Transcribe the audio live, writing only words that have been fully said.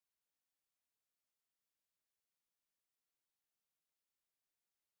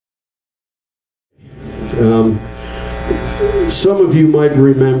Some of you might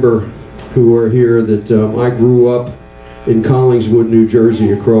remember who are here that I grew up in Collingswood, New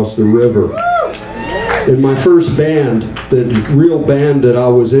Jersey, across the river. And my first band, the real band that I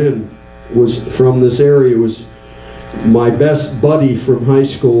was in, was from this area. It was my best buddy from high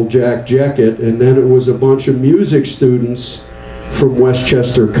school, Jack Jeckett, and then it was a bunch of music students from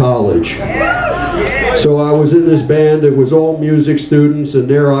Westchester College. So I was in this band. It was all music students, and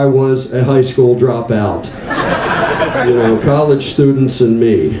there I was, a high school dropout. You know, college students and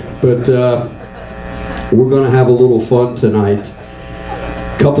me. But we're going to have a little fun tonight.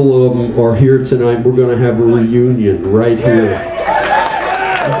 A couple of them are here tonight. We're going to have a reunion right here.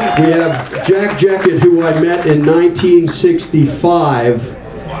 We have Jack Jeckett, who I met in 1965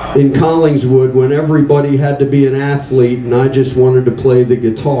 in Collingswood when everybody had to be an athlete and I just wanted to play the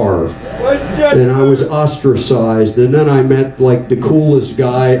guitar. And I was ostracized. And then I met like the coolest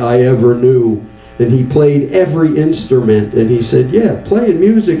guy I ever knew. And he played every instrument, and he said, yeah, playing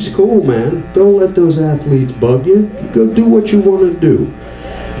music's cool, man. Don't let those athletes bug you. Go do what you want to do.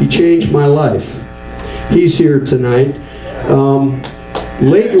 He changed my life. He's here tonight.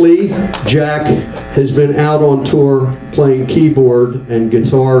 Lately, Jack has been out on tour playing keyboard and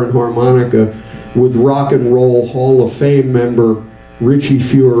guitar and harmonica with Rock and Roll Hall of Fame member Richie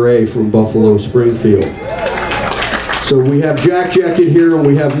Furay from Buffalo Springfield. So we have Jack Jeckett here, and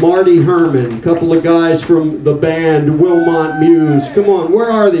we have Marty Herman, a couple of guys from the band Wilmot Muse. Come on, where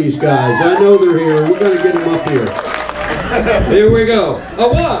are these guys? I know they're here. We're going to get them up here. Here we go. A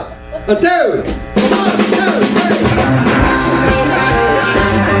one, a two, a 1, 2, 3.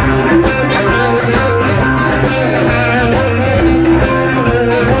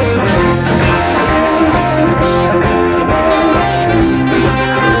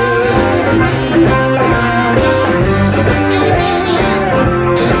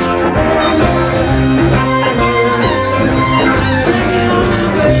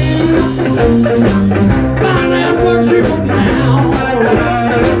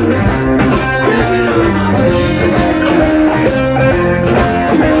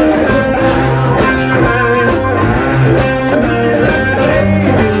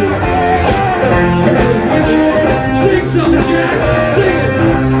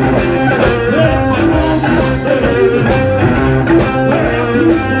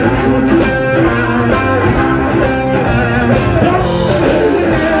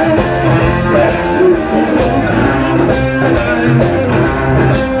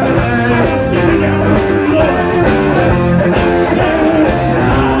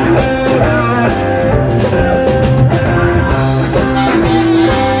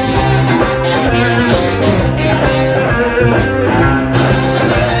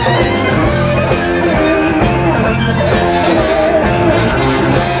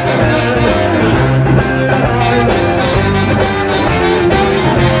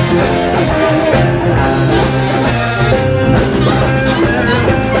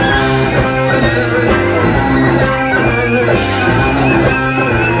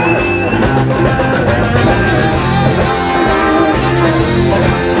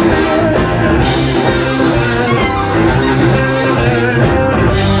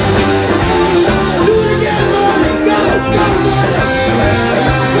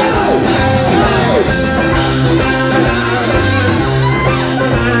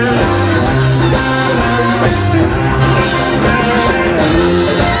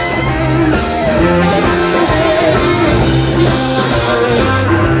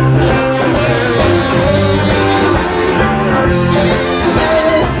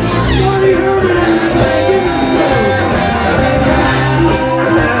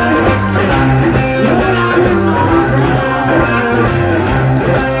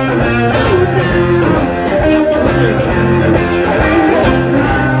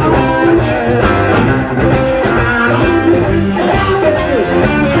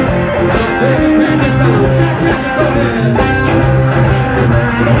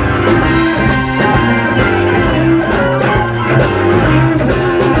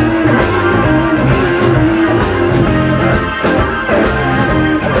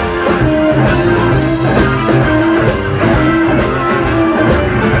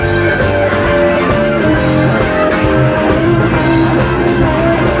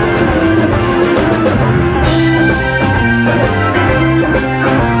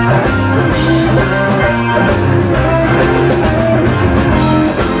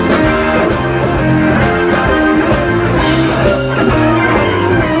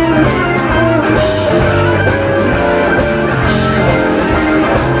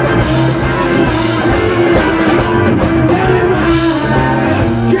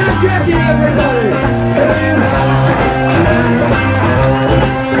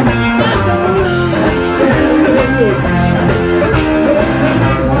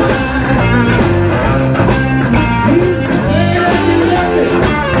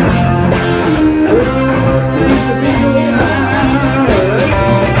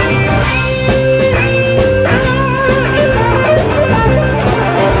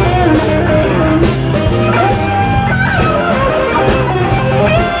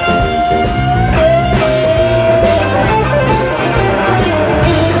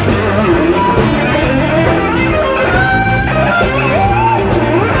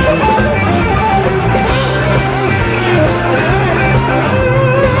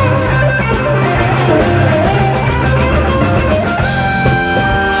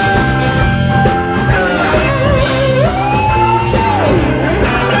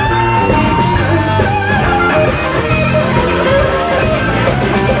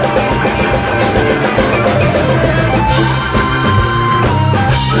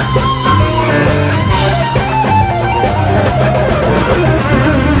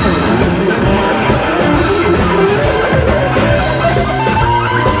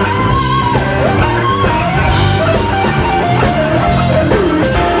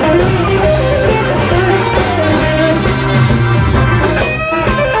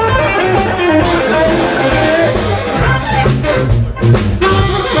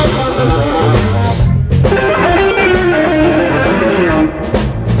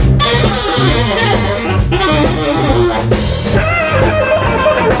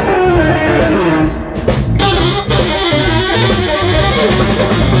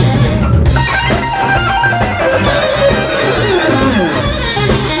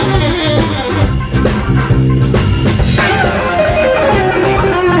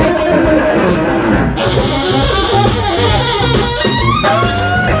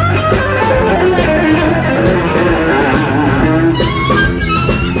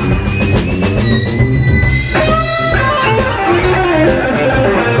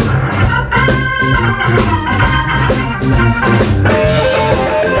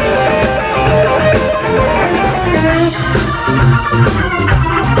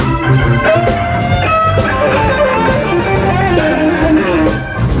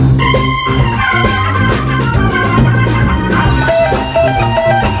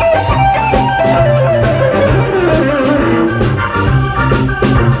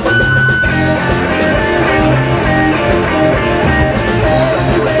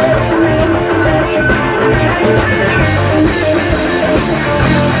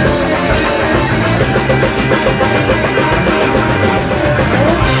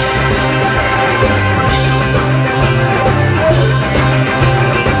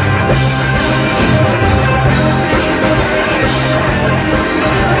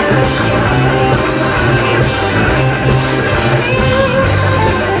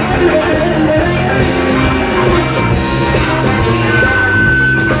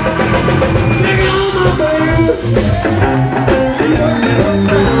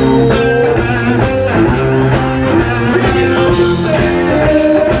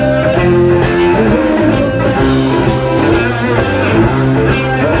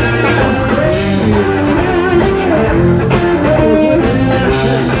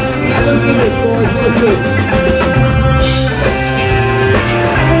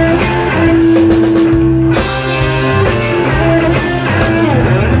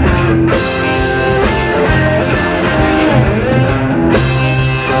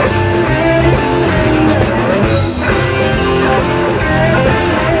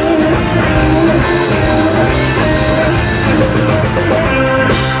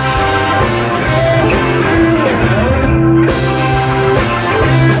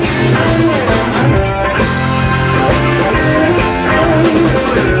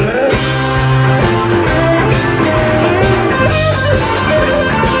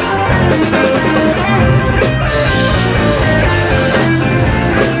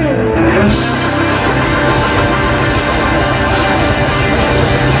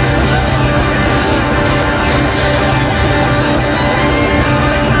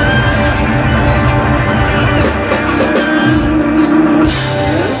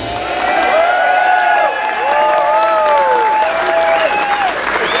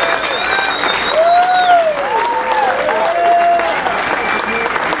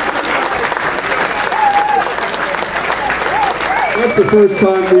 the first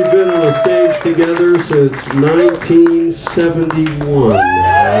time we've been on a stage together since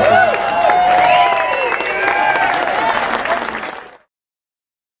 1971.